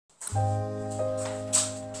So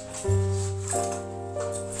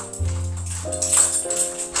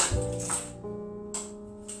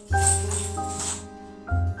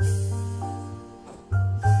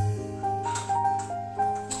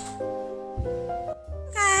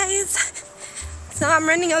I'm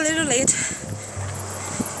running a little late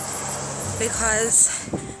because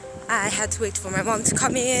I had to wait for my mom to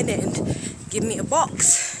come in and give me a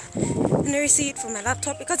box and a receipt for my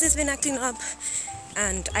laptop because it's been acting up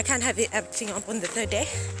and I can't have it acting up on the third day.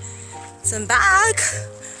 So I'm back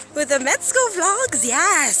with the med school vlogs,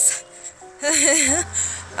 yes.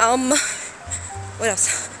 What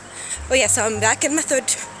else? Oh yeah, so I'm back in my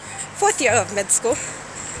fourth year of med school.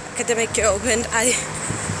 Academic year opened. I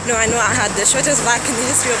know I had the shortest back in the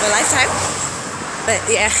history of a lifetime, but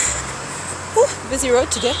yeah, whew, busy road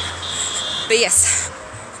today. But yes,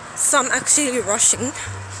 so I'm actually rushing,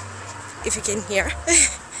 if you can hear,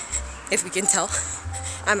 if you can tell.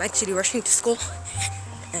 I'm actually rushing to school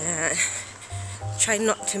and trying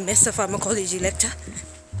not to miss a pharmacology lecture.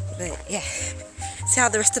 But yeah, see how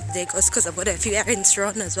the rest of the day goes because I've got a few errands to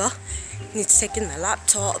run as well. Need to take in my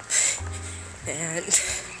laptop and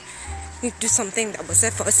need to do something that was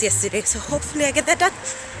set for us yesterday, so hopefully I get that done.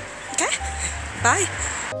 Okay, bye.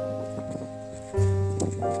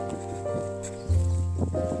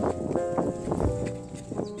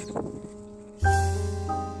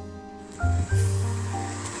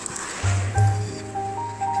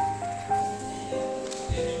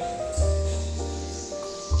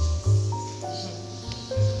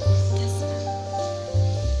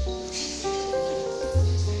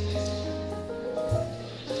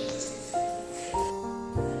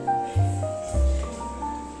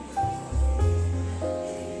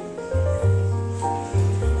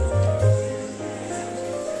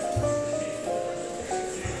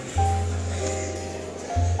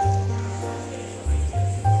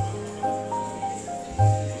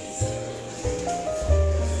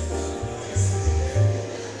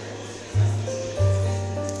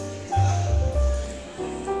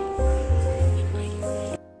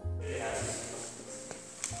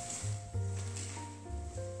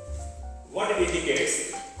 What it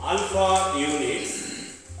indicates, alpha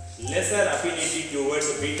units lesser affinity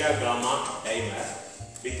towards beta gamma dimer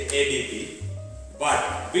with ADP,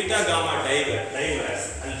 but beta gamma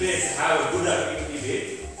dimers always have a good affinity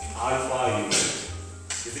with alpha unit.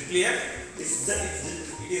 Is it clear? It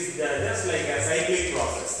is just like a cyclic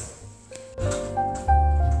process.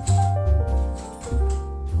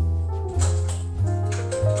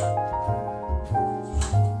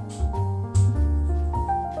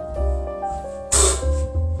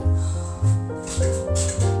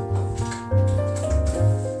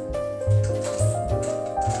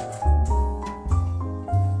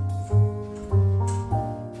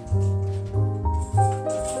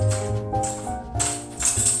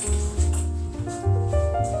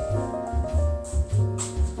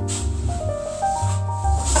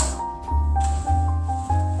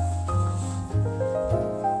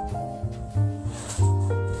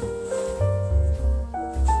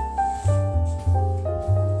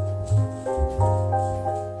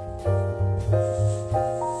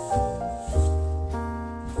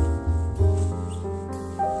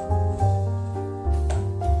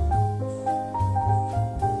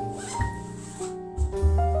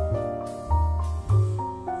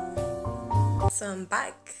 So I'm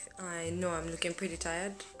back. I know I'm looking pretty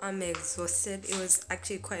tired. I'm exhausted. It was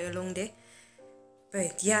actually quite a long day.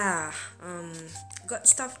 But yeah, got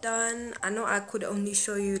stuff done. I know I could only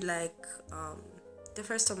show you like the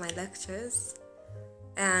first of my lectures.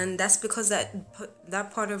 And that's because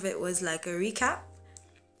that part of it was like a recap.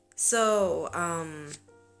 So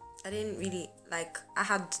I didn't really I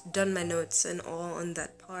had done my notes and all on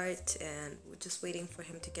that part, and we're just waiting for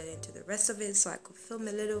him to get into the rest of it so I could film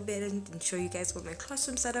a little bit and show you guys what my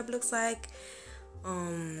classroom setup looks like.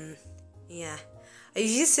 Yeah, I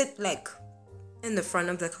usually sit like in the front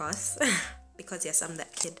of the class because yes, I'm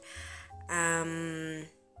that kid.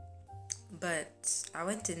 But I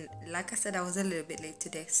went in, like I said, I was a little bit late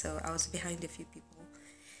today, so I was behind a few people.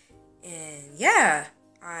 And yeah,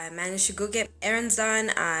 I managed to go get errands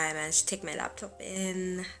done. I managed to take my laptop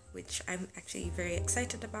in, which I'm actually very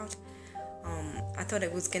excited about. I thought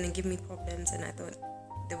it was gonna give me problems, and I thought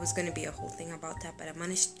there was gonna be a whole thing about that, but I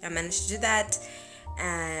managed to do that,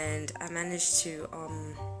 and I managed to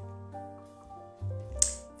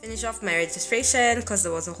finish off my registration because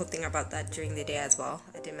there was a whole thing about that during the day as well.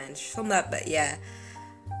 I didn't manage to film that, but yeah,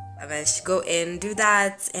 I managed to go in, do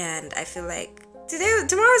that, and I feel like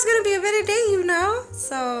tomorrow's gonna be a better day, you know.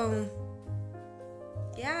 So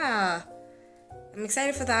yeah, I'm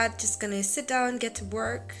excited for that. Just gonna sit down, get to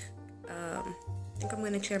work, I think I'm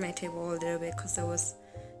gonna clear my table a little bit because there was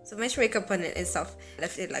so much makeup on it and stuff. I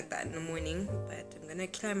left it like that in the morning, but I'm gonna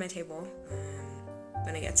clear my table.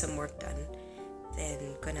 Gonna get some work done,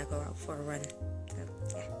 then gonna go out for a run.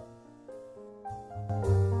 So,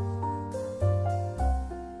 yeah.